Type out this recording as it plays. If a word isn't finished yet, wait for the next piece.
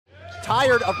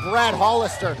tired of Brad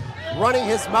Hollister running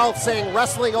his mouth saying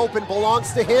Wrestling Open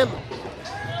belongs to him.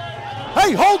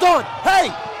 Hey, hold on,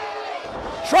 hey!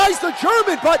 Tries the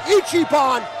German, but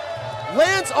Ichiban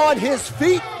lands on his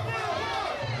feet.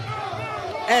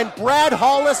 And Brad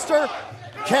Hollister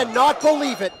cannot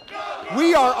believe it.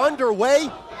 We are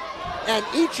underway, and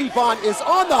Ichiban is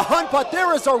on the hunt, but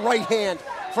there is a right hand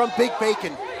from Big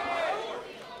Bacon.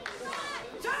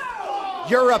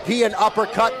 European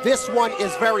uppercut. This one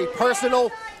is very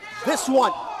personal. This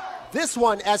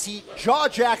one as he jaw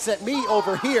jacks at me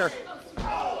over here.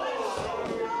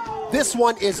 This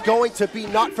one is going to be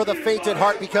not for the faint at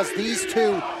heart because these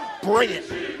two bring it.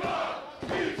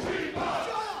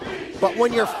 But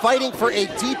when you're fighting for a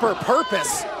deeper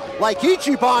purpose, like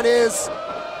Ichiban is,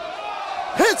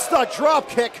 hits the drop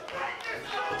kick.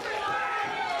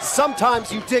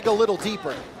 Sometimes you dig a little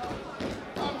deeper.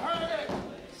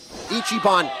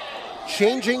 Ichiban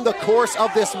changing the course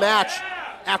of this match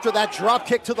after that drop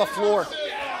kick to the floor.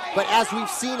 But as we've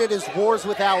seen in his wars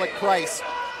with Alec Price,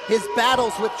 his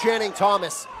battles with Channing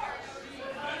Thomas,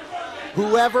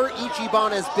 whoever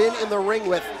Ichiban has been in the ring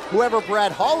with, whoever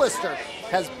Brad Hollister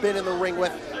has been in the ring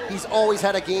with, he's always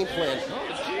had a game plan.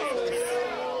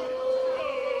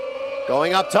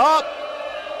 Going up top.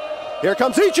 Here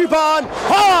comes Ichiban.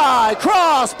 High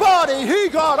cross body. He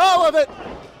got all of it.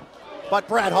 But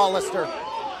Brad Hollister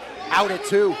out at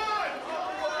 2.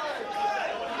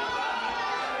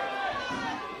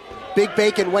 Big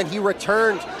Bacon, when he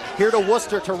returned here to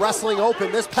Worcester to Wrestling Open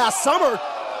this past summer,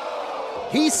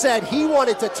 he said he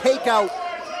wanted to take out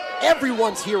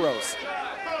everyone's heroes.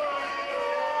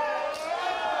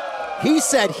 He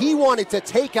said he wanted to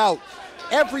take out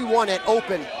everyone at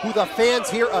Open who the fans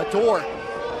here adore.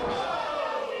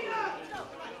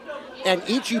 And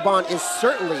Ichiban is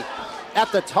certainly at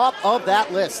the top of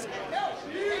that list.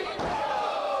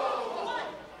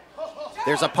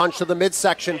 There's a punch to the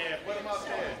midsection.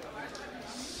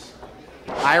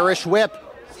 Irish whip.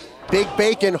 Big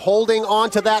Bacon holding on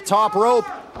to that top rope.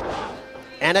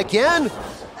 And again,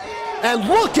 and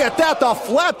look at that, the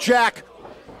flapjack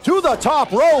to the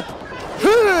top rope.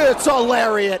 It's a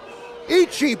lariat.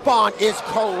 Ichiban is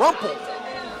crumpled.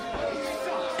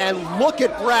 And look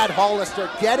at Brad Hollister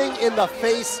getting in the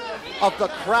face of the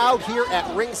crowd here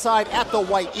at ringside at the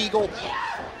White Eagle.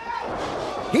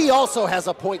 He also has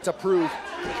a point to prove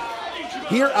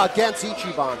here against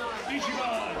Ichiban.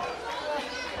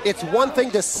 It's one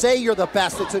thing to say you're the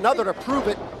best, it's another to prove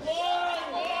it.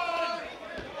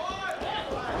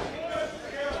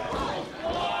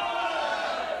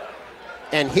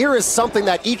 And here is something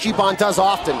that Ichiban does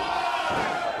often.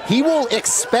 He will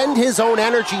expend his own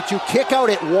energy to kick out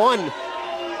at 1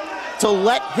 to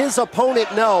let his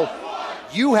opponent know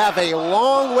you have a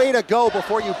long way to go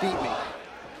before you beat me.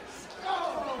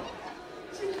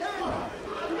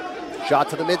 Shot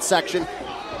to the midsection.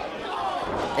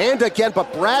 And again,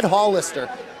 but Brad Hollister,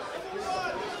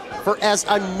 for as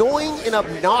annoying and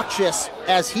obnoxious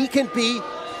as he can be,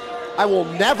 I will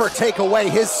never take away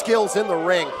his skills in the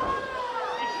ring.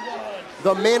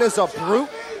 The man is a brute,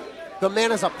 the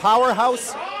man is a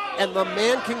powerhouse, and the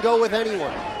man can go with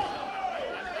anyone.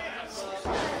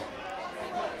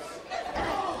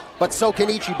 But so can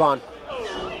Ichiban.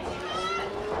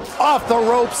 Off the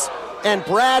ropes, and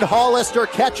Brad Hollister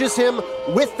catches him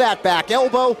with that back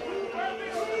elbow.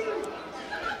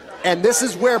 And this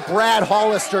is where Brad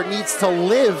Hollister needs to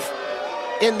live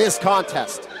in this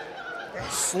contest.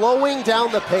 Slowing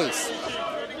down the pace.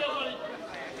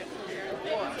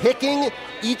 Picking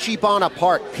Ichiban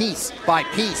apart piece by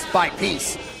piece by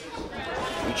piece.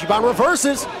 Ichiban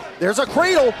reverses. There's a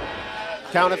cradle.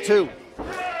 Count of 2.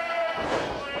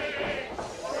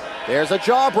 There's a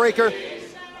jawbreaker.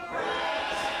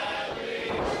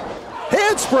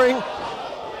 Handspring.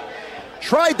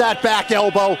 Tried that back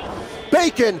elbow.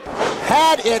 Bacon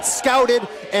had it scouted,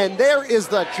 and there is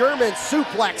the German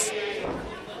suplex.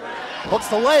 Hooks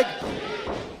the leg.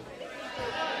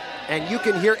 And you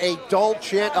can hear a dull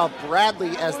chant of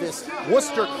Bradley as this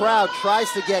Worcester crowd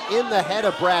tries to get in the head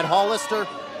of Brad Hollister.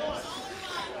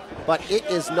 But it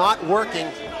is not working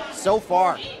so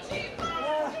far.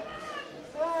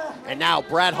 And now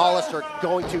Brad Hollister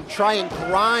going to try and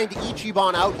grind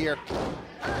Ichiban out here.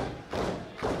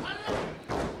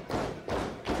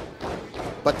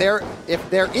 But if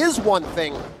there is one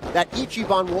thing that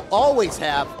Ichiban will always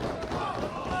have,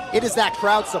 it is that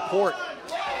crowd support.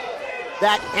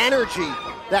 That energy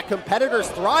that competitors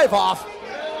thrive off.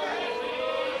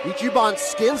 Ichiban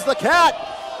skins the cat.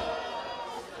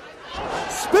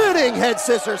 Spinning head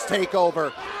scissors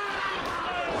takeover.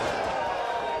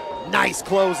 Nice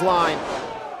clothesline.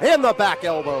 And the back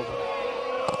elbow.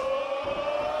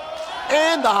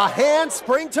 And the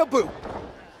handspring to boot.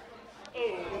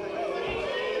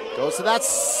 Goes to that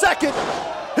second,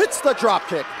 hits the drop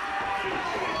kick.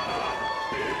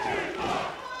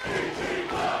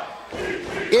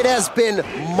 It has been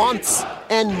months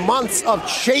and months of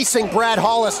chasing Brad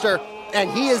Hollister,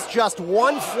 and he is just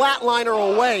one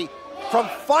flatliner away from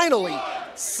finally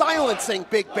silencing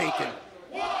Big Bacon.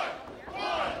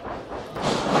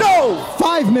 No!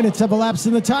 5 minutes have elapsed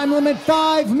in the time limit.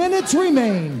 5 minutes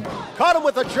remain. Caught him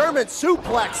with a German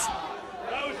suplex.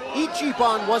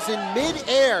 Ichiban was in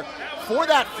mid-air for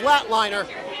that flatliner,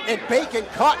 and Bacon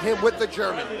caught him with the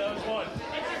German.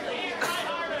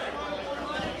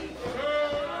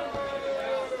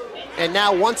 And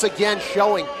now once again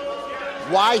showing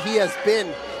why he has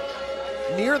been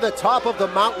near the top of the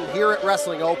mountain here at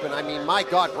Wrestling Open. I mean, my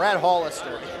God, Brad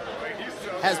Hollister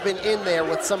has been in there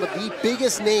with some of the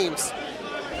biggest names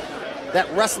that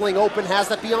Wrestling Open has,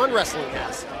 that Beyond Wrestling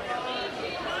has.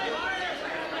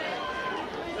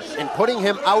 And putting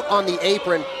him out on the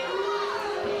apron,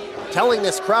 telling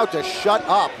this crowd to shut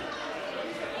up.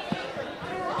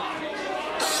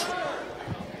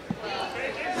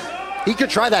 He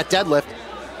could try that deadlift.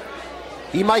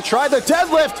 He might try the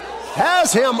deadlift.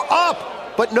 Has him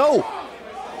up, but no.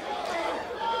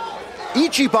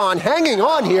 Ichiban hanging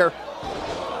on here,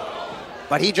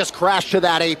 but he just crashed to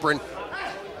that apron.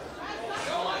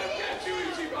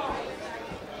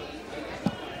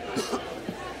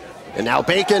 And now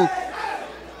Bacon.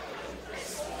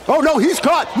 Oh no, he's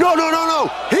caught. No, no, no,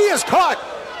 no. He is caught.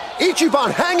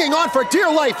 Ichiban hanging on for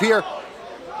dear life here.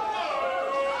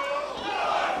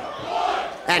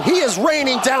 And he is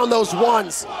raining down those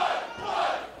ones.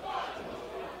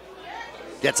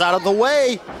 Gets out of the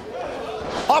way.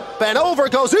 Up and over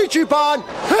goes Ichiban.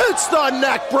 Hits the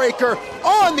neck breaker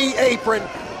on the apron.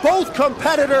 Both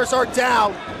competitors are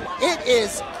down. It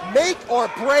is make or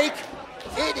break.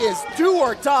 It is do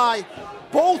or die.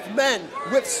 Both men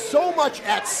with so much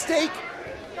at stake,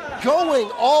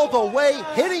 going all the way,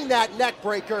 hitting that neck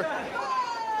breaker.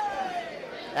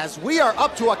 As we are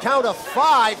up to a count of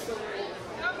 5.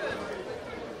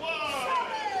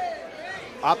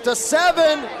 Up to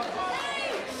 7.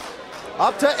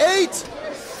 Up to 8.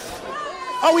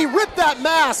 Oh, he ripped that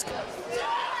mask.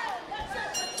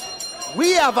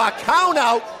 We have a count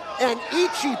out, and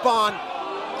Ichiban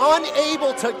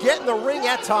unable to get in the ring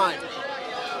at time.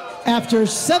 After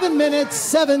 7 minutes,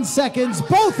 7 seconds,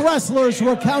 both wrestlers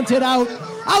were counted out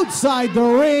outside the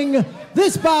ring.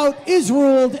 This bout is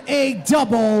ruled a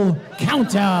double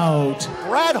countout.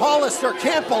 Brad Hollister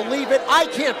can't believe it. I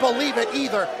can't believe it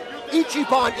either.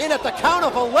 Ichiban in at the count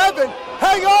of 11.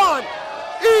 Hang on!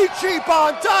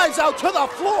 Ichiban dives out to the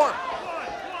floor.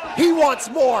 He wants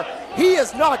more. He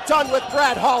is not done with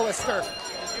Brad Hollister,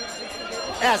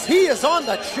 as he is on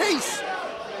the chase.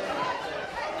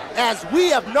 As we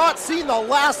have not seen the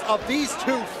last of these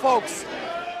two folks.